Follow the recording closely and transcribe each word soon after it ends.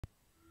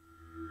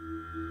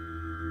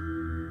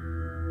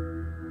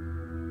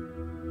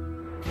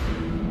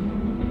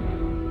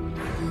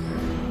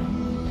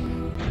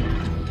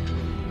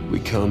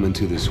come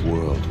into this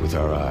world with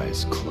our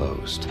eyes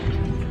closed.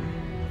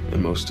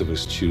 And most of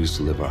us choose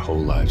to live our whole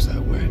lives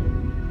that way.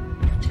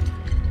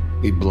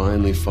 We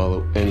blindly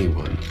follow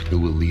anyone who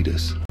will lead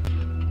us,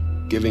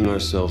 giving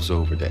ourselves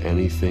over to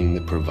anything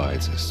that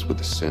provides us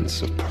with a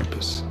sense of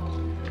purpose.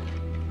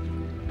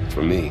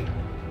 For me,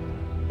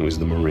 it was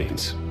the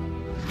Marines.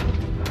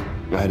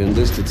 I had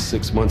enlisted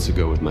 6 months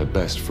ago with my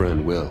best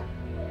friend, Will.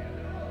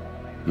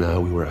 Now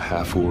we were a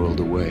half world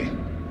away,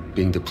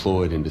 being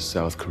deployed into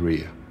South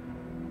Korea.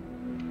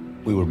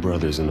 We were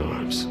brothers in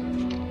arms.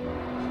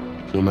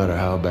 No matter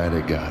how bad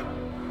it got,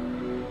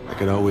 I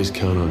could always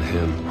count on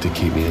him to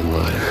keep me in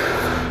line.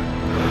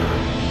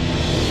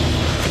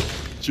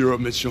 Cheer up,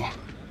 Mitchell.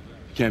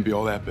 Can't be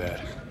all that bad.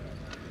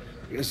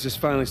 It's just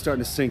finally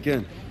starting to sink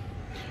in.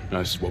 No,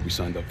 this is what we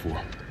signed up for.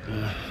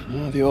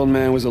 Well, the old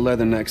man was a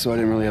leatherneck, so I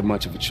didn't really have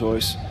much of a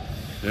choice.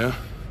 Yeah?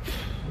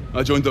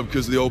 I joined up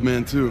because of the old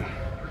man, too.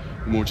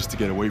 More just to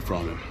get away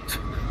from him.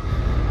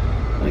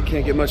 I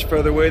can't get much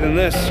further away than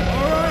this.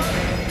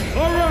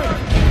 All right!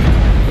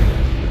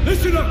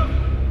 Listen up!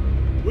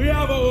 We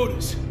have our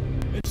orders.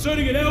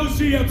 Inserting an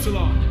LZ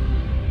Epsilon.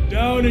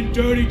 Down and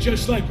dirty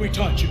just like we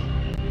taught you.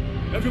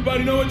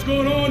 Everybody know what's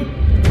going on?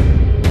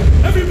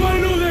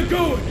 Everybody know they're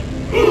going!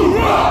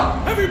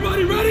 Hoorah!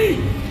 Everybody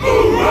ready?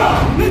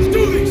 Hoorah! Let's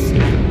do this!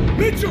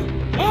 Mitchell,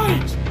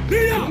 Hines,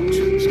 lead out!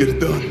 Let's get it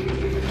done.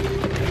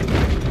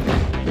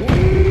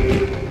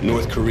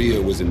 North Korea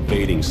was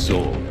invading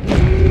Seoul.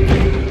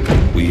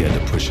 We had to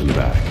push them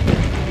back.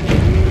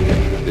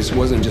 This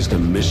wasn't just a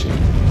mission.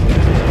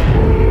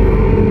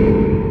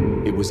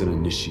 It was an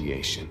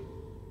initiation.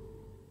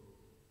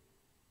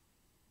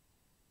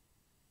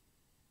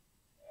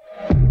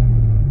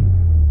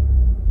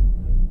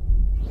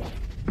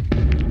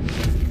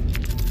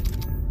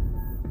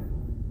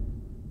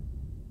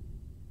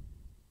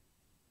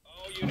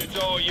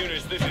 All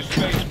units, this is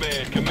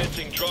Spaceman,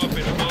 commencing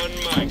dropping on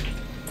mic.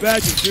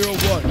 Badger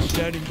 01,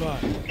 standing by.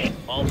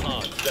 All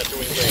on, set to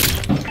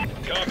engage.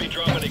 Copy,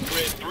 dropping at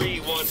grid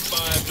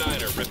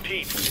 3159er.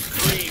 Repeat,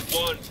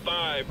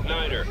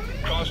 3159er.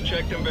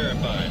 Cross-checked and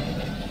verified.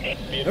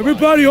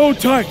 Everybody hold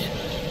tight.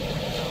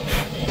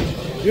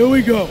 Here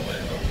we go.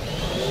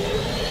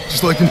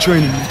 Just like in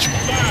training, Mitchell.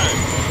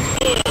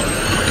 5, 4,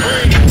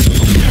 3,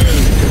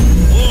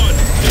 2, 1.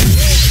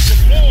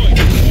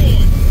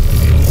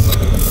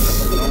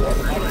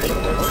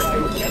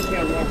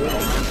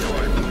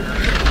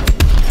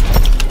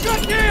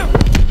 Goddamn!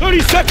 30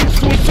 seconds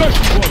to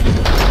insertion point.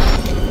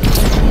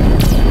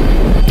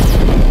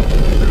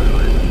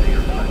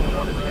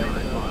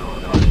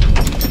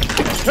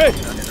 Hey!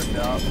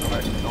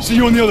 See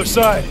you on the other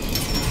side.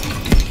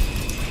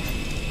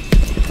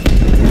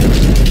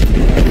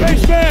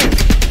 Spaceman!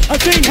 I'm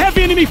seeing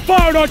heavy enemy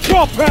fire on our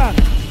drop path!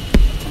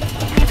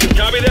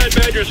 Copy that,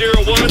 Badger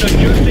 01,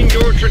 adjusting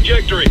your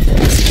trajectory.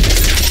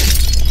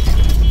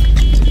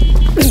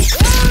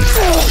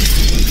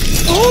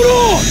 Hold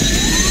on!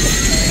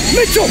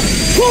 Mitchell,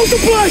 close the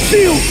blast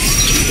shield!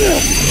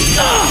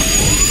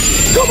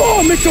 Come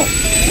on, Mitchell!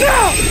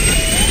 Now!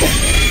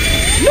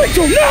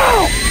 Mitchell,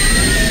 now!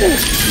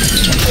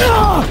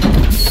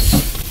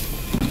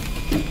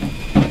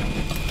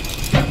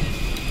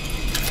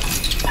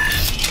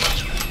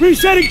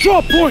 Resetting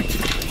drop point!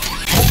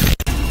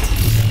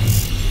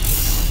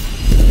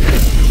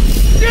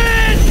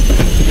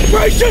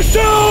 Brace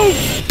yourselves!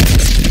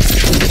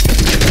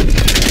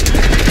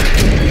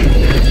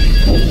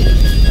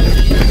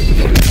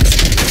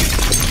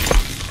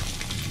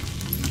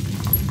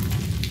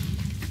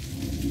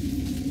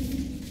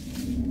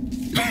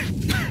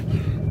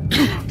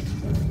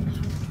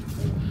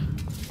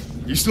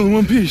 You still in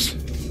one piece?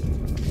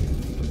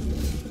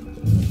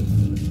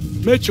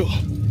 Mitchell,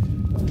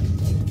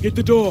 get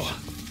the door.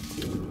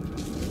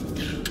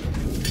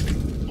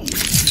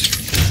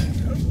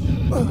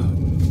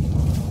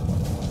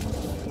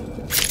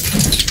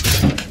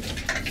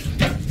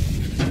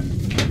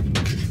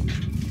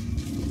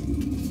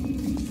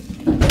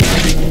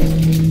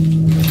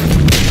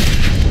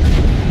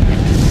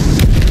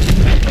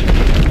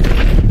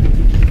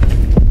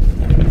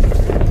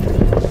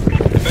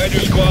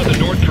 Badger Squad, the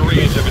North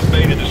Koreans have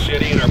invaded the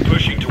city and are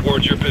pushing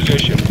towards your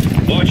position.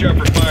 Watch out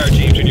for fire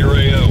teams in your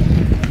AO.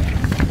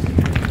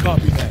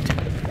 Copy that.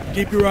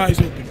 Keep your eyes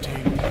open,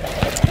 team.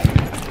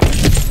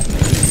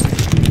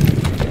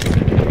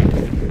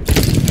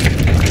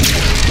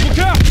 Look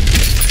out!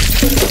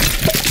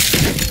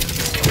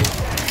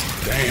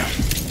 Damn.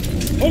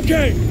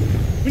 Okay,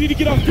 we need to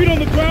get our feet on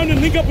the ground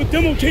and link up with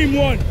Demo Team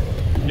 1.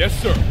 Yes,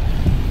 sir.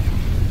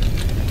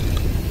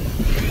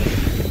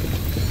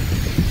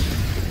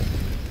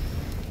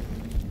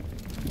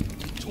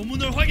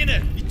 조문을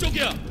확인해.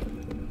 이쪽이야.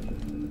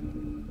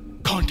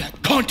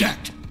 Contact!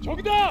 Contact!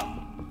 저기다!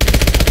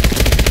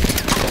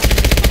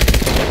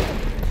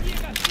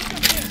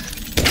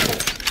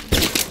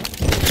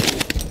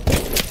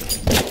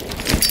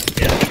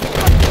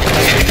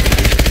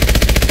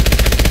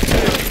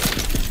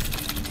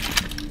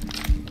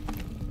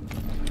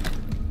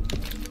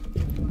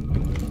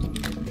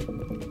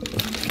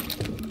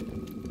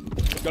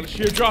 Got a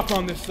sheer drop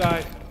on this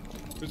side.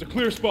 There's a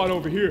clear spot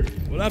over here.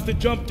 We'll have to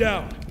jump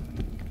down.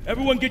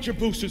 Everyone get your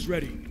boosters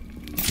ready.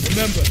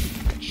 Remember,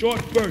 short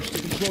bursts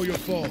to control your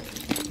fall.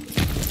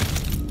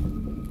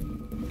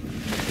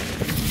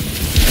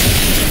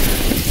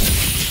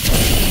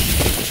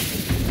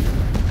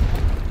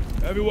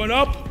 Everyone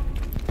up?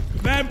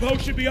 Command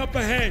post should be up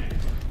ahead.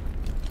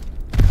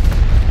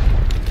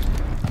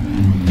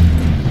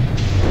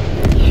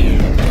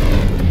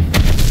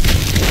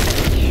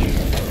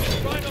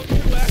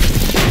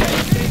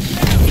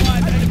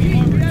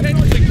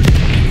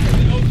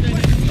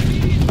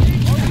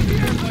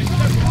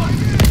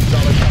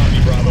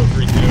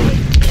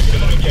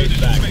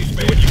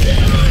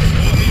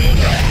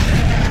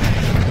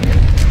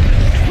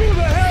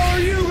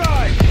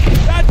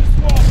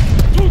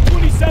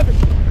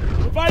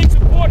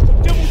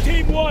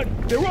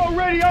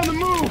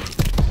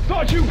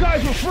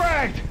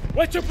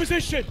 What's your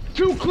position?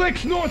 2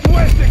 clicks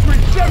northwest at grid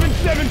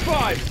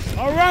 775.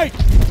 All right,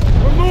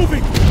 we're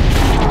moving.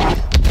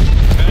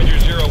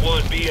 Badger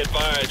 01, be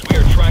advised. We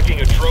are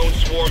tracking a drone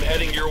swarm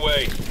heading your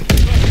way.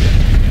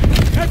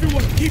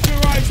 Everyone, keep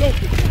your eyes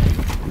open.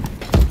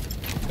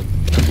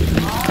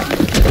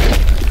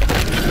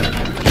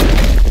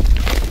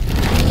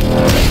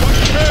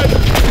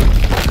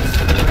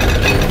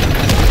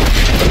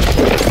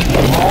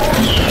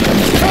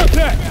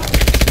 Contact!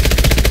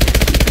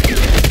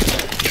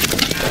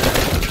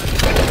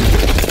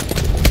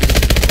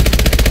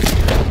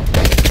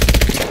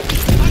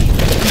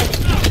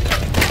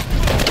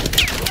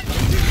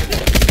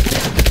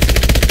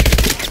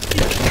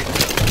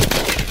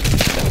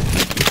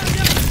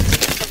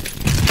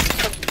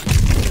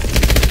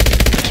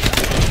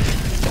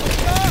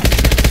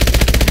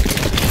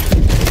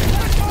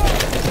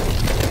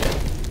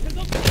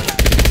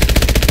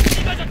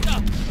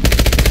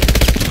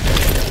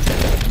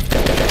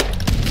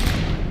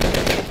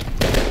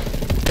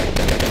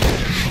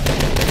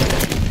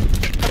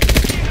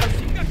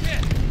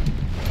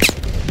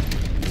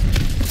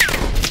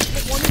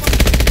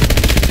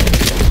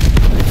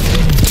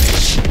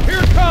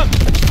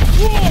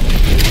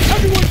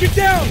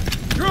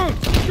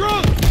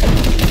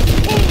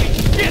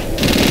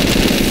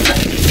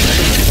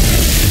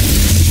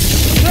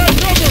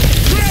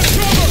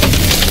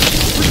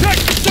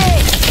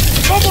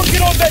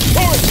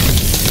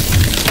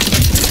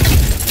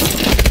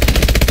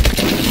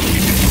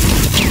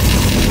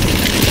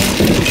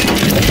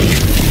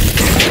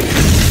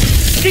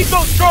 Keep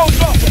those drones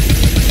up!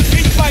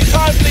 Need my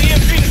time for the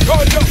EMP to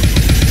charge up!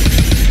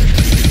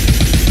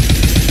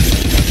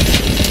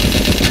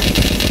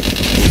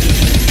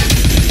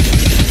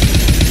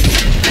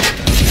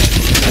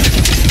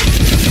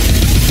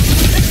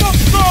 Pick up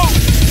drones!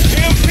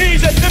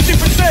 EMP's at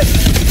 50%!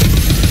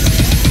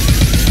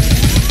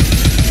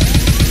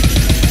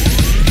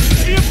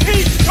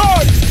 EMP's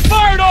charged!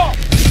 Fired off!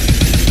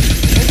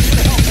 Thanks for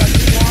the help,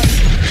 everyone!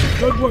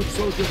 Good work,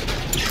 soldier.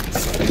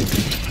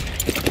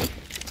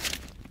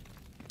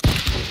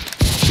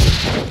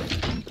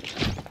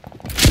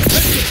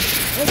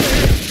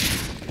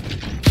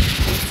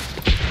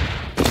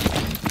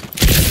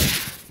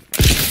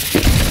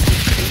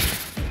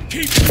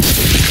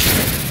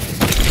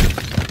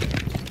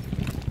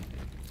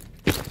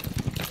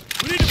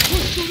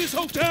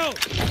 Hotel!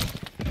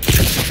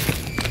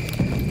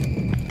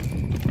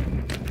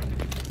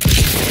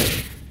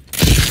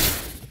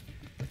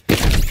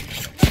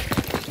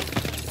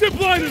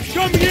 Zipliners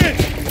coming in!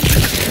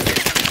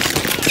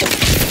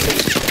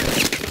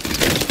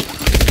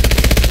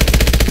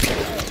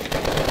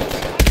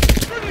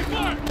 Friendly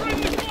fire!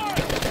 Friendly fire!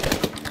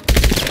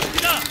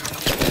 Get up!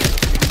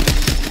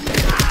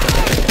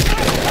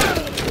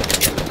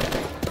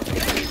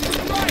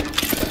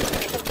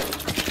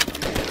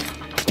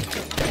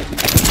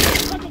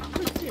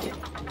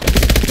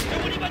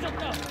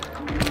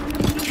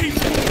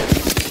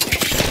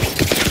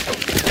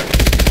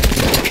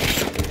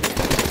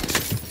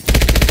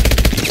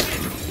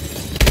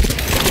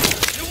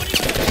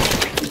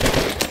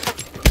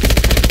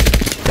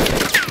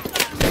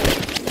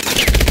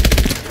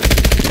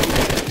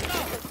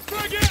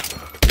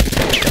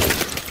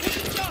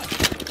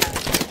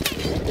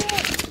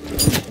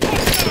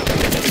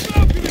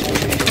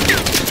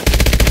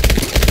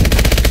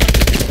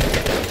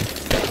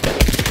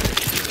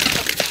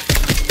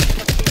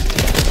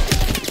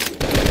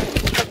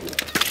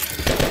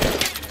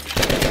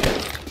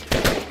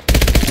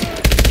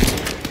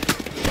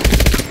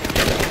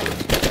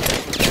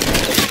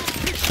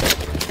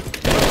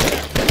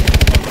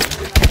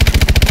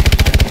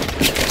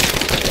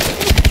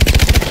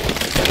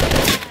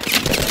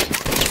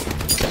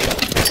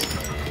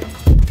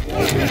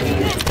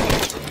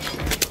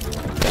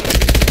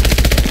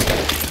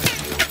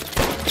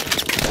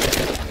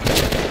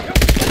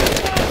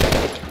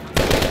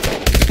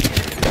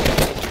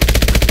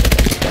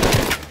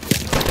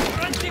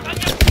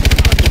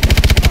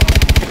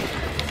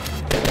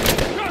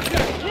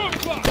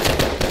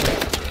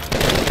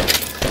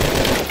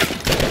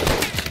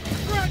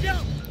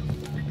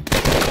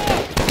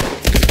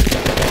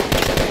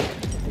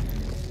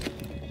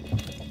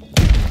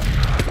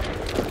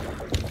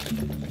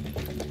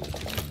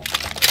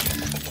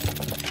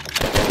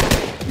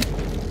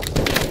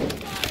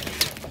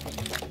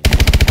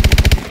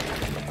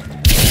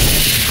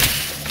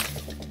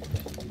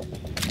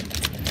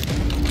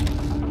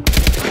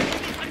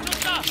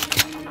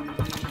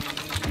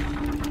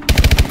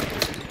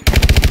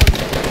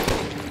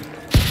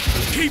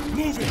 Keep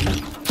moving!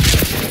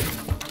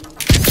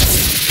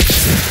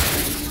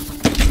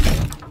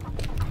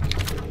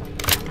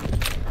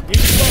 Get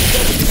bumped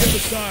over to the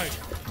other side.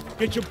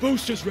 Get your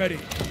boosters ready.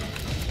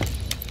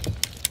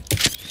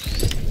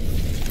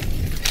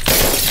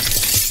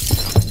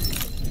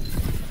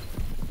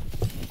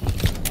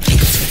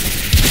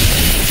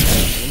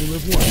 Only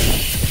live once.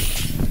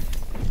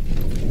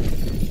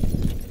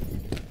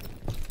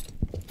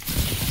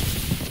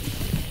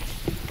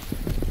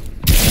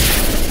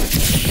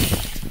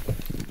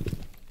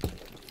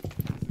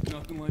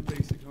 Nothing like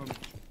basic, homie.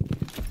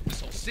 This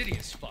whole city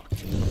is fucked.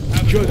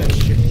 Secure that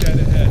shit dead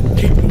ahead.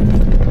 Keep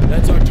moving.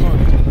 That's our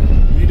target.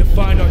 We need to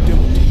find our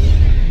demo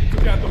team.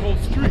 Took out the whole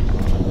street.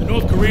 The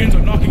North Koreans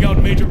are knocking out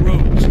major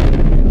roads.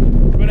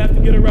 We're gonna have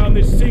to get around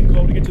this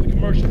sinkhole to get to the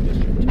commercial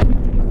district.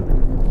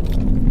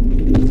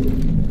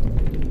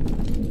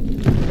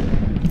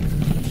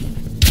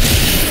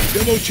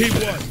 Demo Team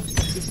 1,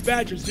 this is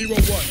Badger 01.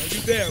 Are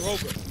you there?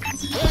 Over.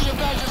 Here's your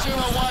Badger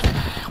 01.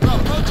 We're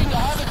approaching the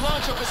Havoc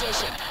launcher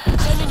position.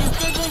 Sending you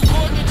Finland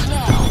coordinates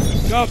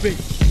now. Copy.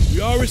 We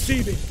are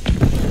receiving.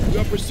 We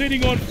are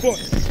proceeding on foot.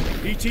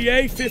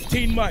 ETA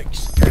 15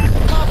 mics.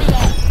 Copy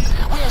that.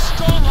 We are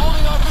strong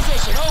holding our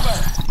position.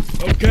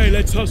 Over. Okay,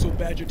 let's hustle,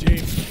 Badger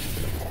Team.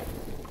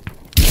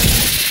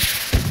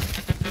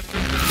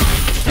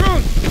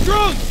 Drone!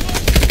 Drone!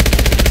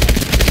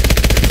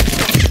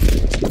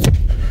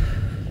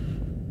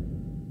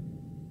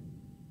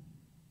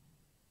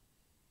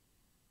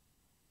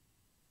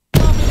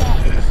 Copy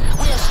that.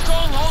 We are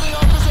strong holding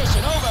our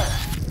position. Over.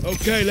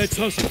 Okay, let's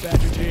hustle,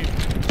 Badger Team.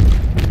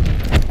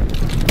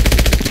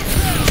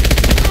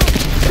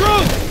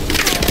 Drone!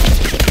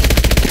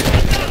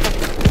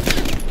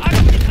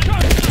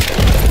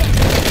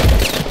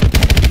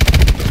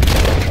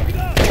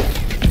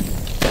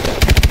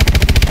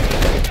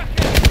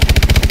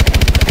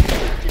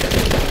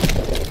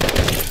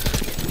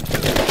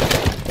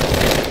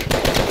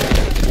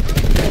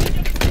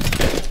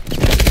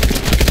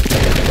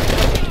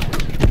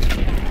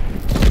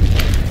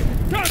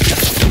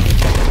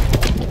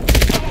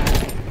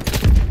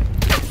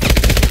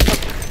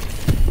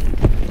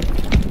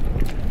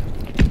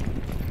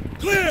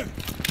 Clear!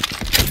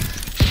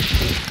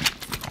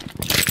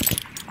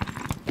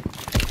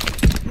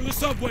 Through the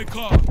subway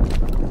car.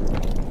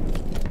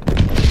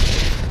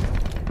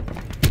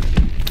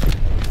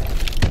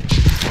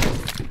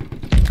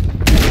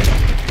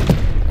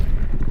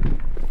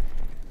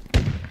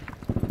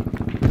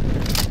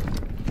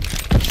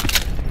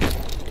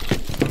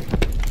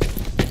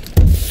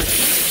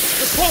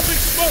 They're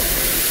popping smoke!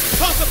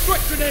 Toss a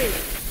brick grenade!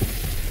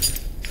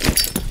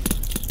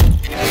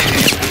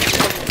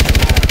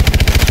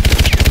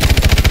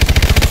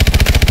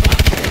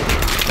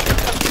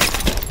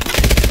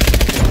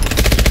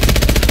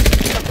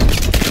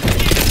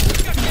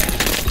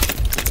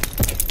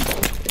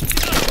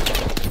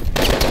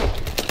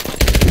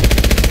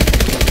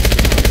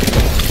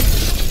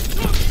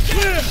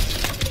 Clear!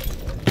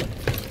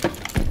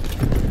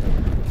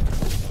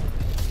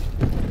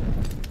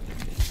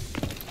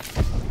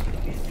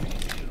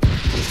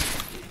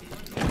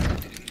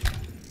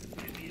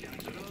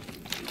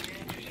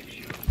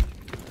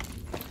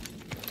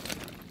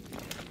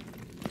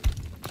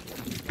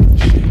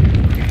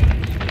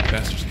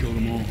 Bastards killed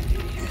them all.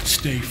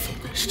 Stay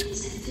focused.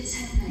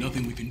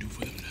 Nothing we can do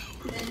for them now.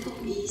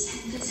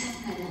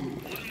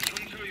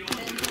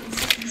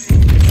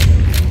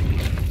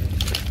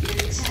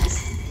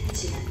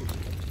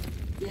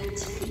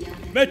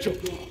 Mitchell,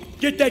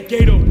 get that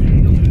gate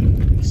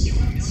open.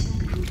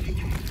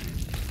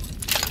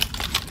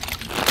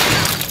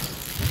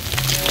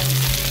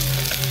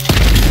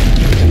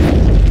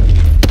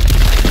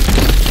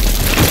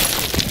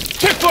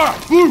 Check fire!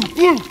 Blue!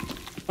 Blue!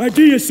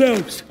 ID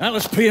yourselves.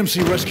 Atlas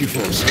PMC Rescue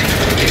Force.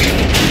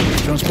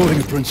 Transporting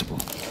a principal.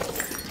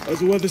 How's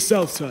the weather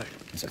south side?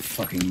 It's a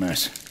fucking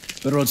mess.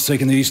 Better odds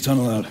taking the east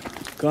tunnel out.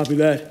 Copy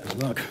that.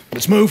 Good luck.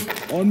 Let's move.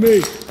 On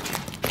me.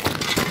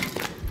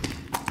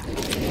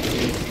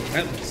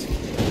 Atlas.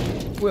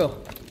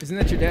 Will, isn't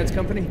that your dad's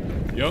company?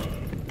 Yup.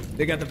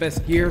 They got the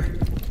best gear,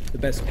 the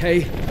best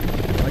pay.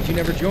 Why'd you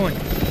never join?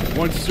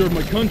 Wanted to serve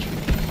my country.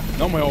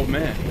 Not my old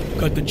man.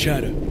 Cut the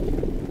chatter.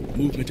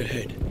 Movement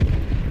ahead.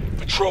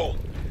 Patrol.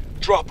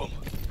 Drop them.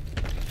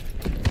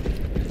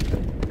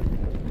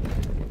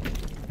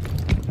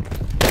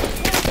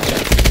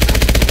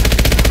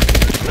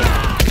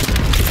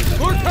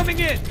 More coming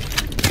in!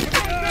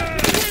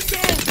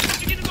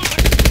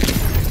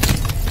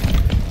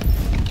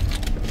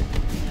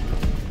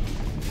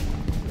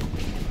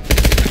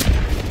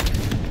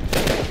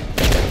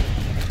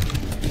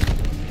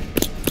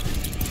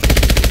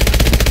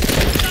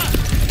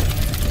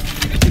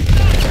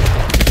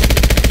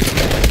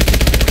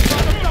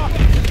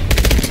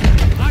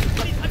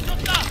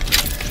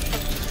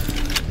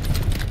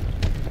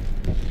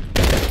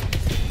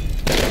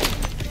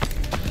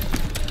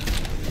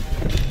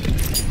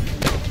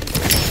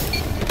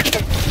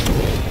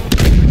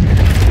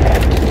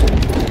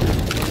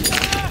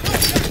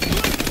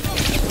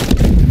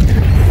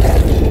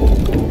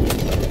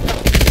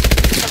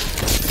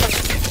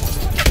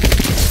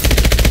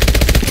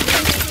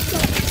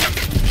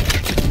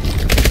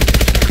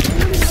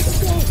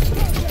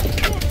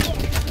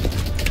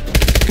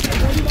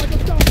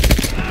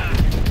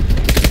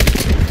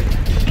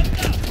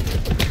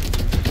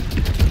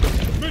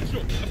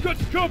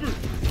 cover!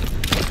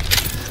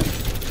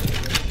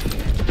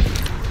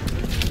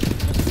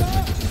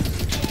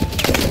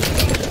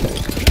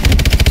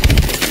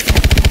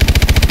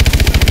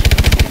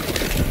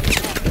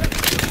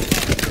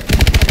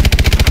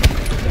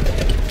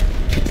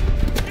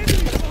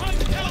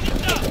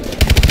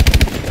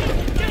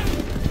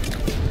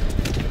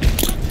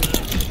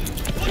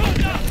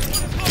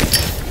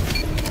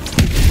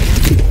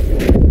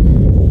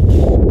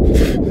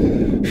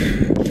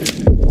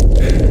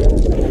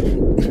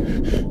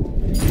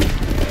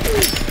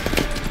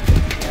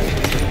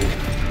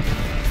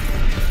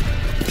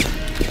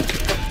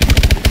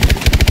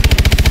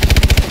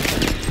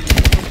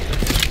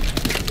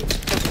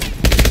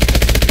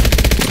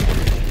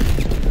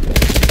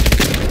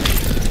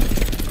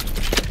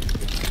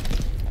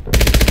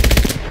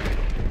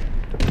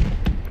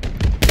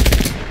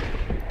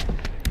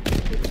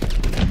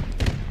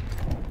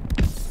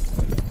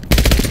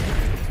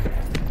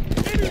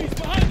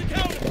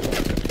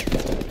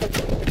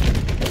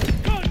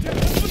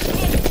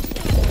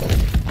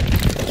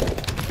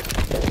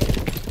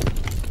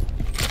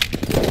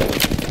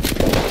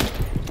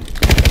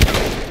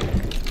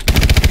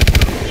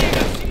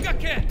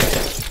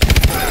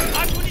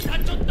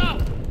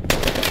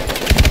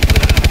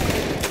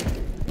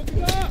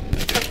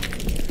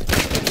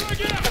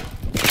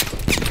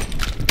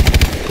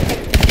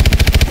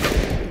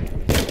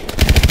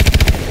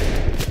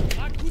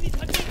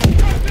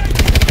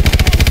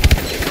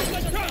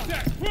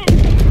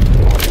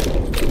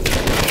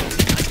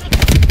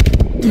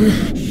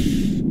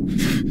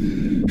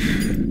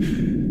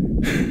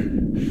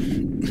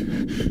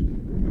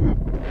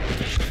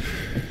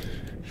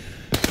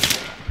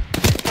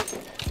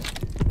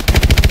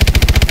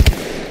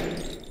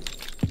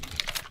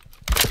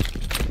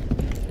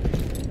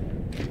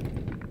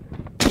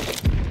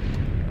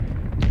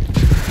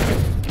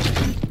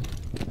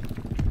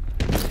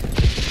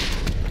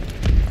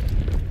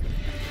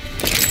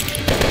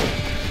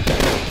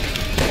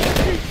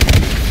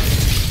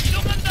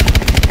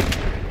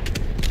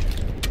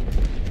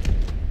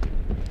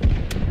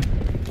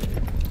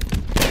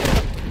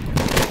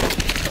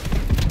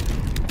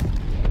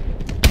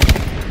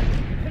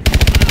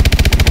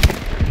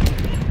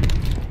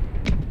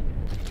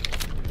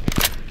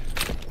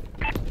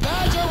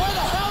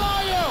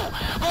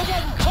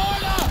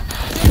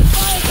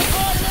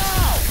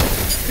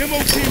 Demo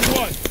Team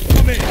 1,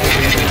 come in.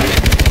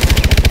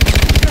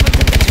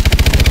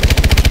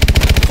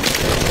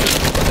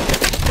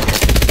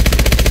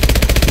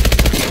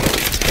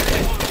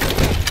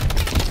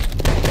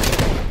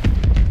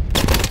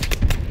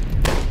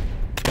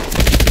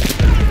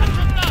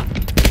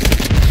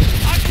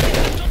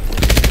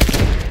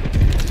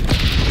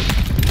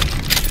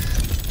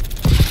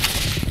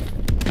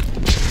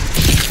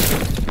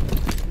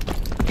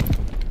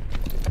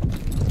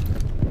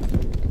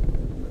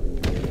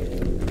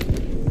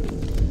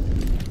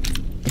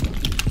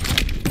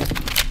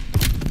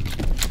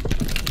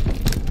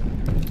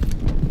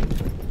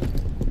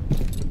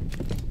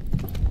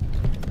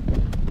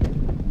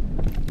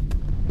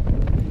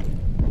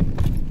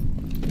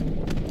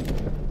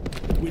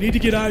 We need to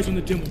get eyes on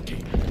the demo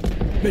team.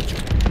 Mitchell,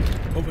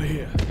 over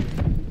here.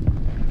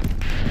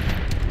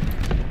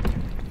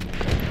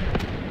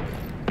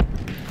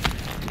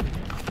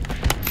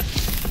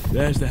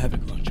 There's the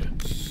Havoc launcher.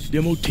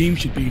 Demo team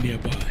should be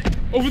nearby.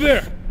 Over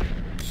there!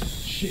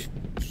 Shit.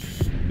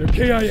 They're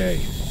KIA.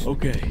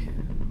 Okay.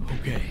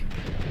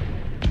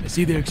 I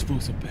see their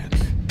explosive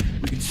packs.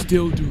 We can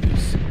still do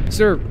this.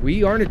 Sir,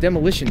 we aren't a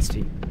demolitions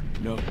team.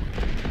 No,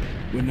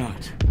 we're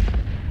not.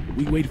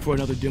 We wait for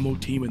another demo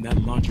team and that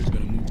launcher's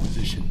gonna move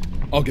position.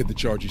 I'll get the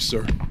charges,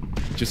 sir.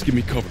 Just give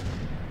me cover.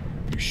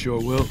 You sure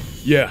will?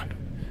 Yeah,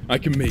 I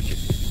can make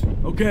it.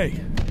 Okay.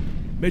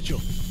 Mitchell,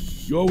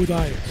 you're with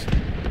Irons.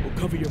 We'll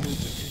cover your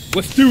movement.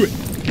 Let's do it!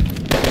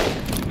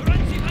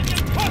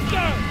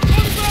 Hostile!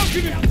 On the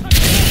balcony!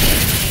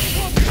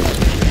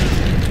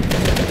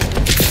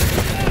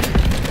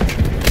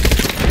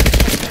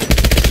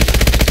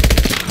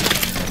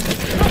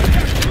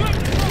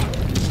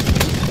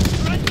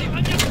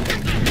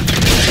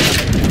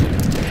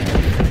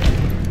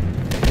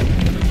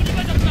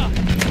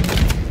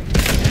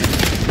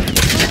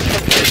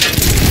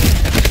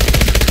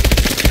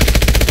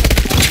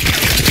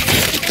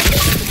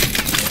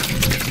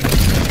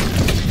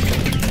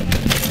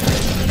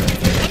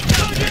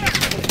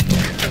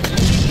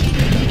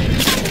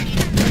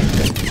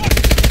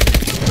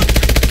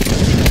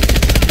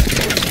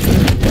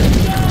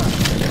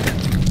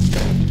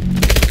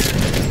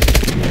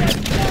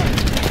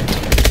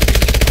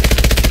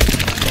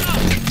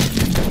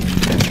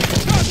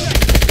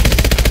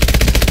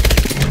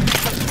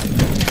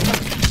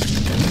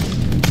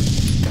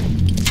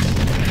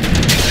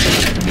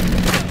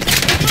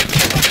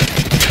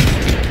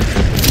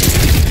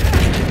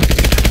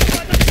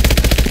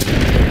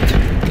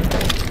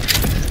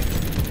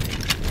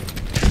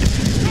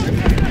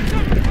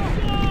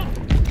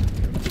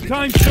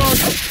 Time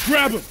charge!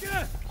 Grab him!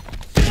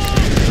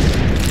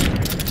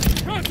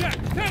 Contact!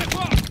 10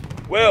 o'clock!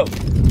 Will,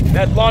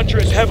 that launcher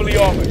is heavily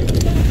armored.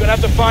 gonna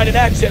have to find an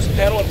access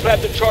panel and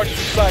plant the charges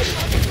inside it.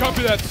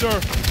 Copy that, sir.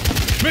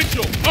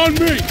 Mitchell, on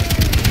me!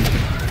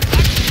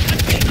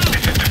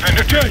 This is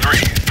Defender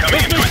 2-3. Coming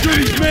Let's into make sure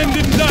these men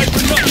didn't die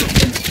for nothing.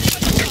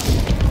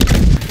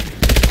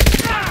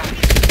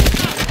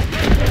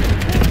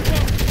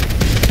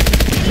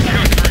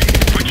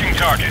 Switching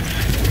targets.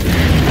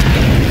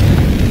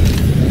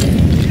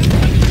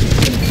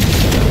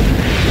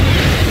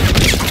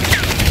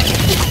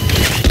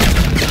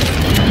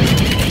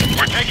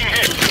 We're taking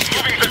hits.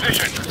 Moving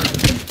position.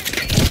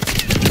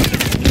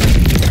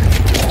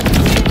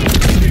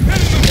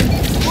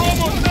 We're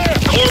almost there!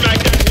 Cormac,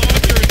 that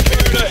launcher is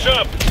tearing us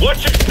up.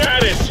 What's your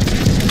status?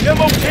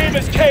 Demo team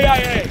is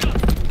KIA.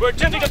 We're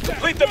attempting to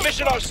complete the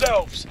mission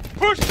ourselves.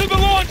 Push to the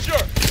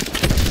launcher!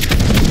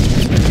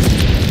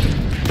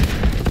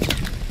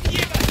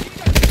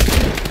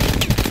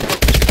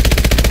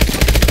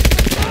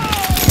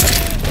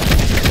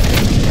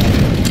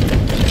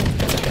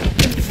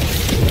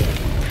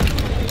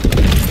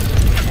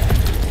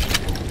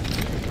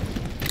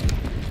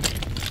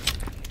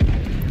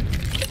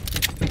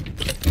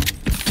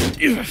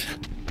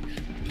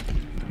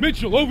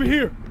 Mitchell, over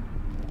here!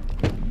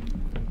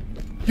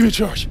 Give me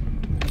charge.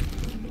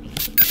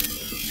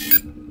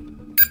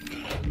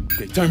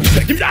 Okay, timer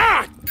set. Give me.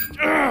 Ah!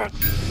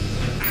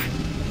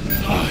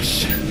 Oh,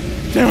 shit.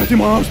 Damn, I think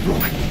my arm's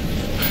broke.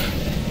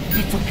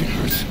 That fucking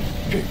hurts.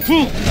 Okay,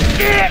 full.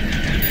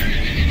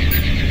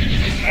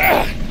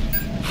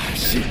 Ah,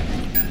 shit.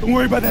 Don't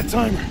worry about that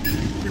timer.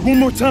 Okay, one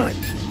more time.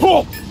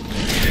 Pull!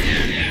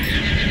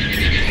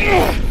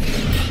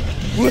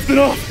 Lift it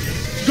off.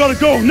 You gotta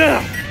go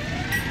now.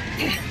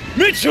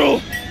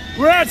 Mitchell!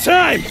 We're out of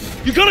time!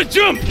 You gotta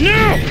jump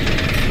now!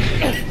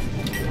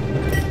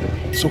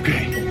 It's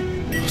okay.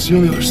 I'll see you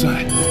on the other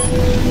side.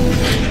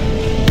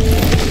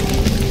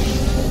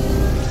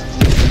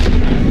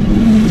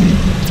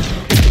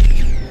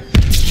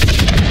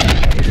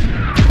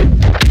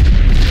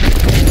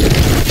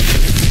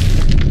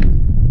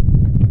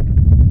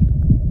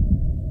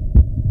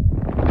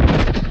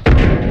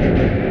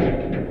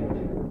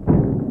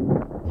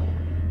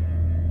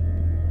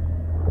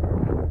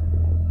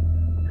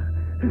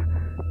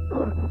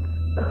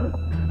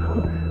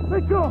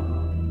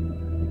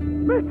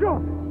 Mitchell!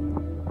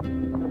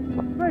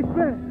 Thanks,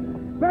 man.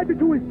 Badger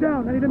 2 is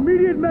down. I need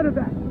immediate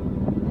medevac.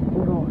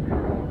 Hold on.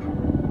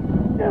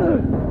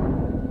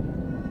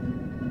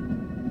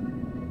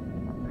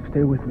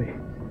 Stay with me.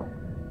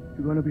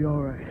 You're gonna be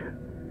all right.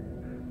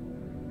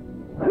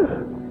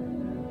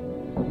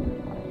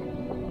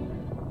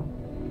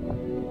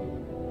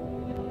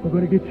 We're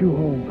gonna get you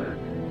home.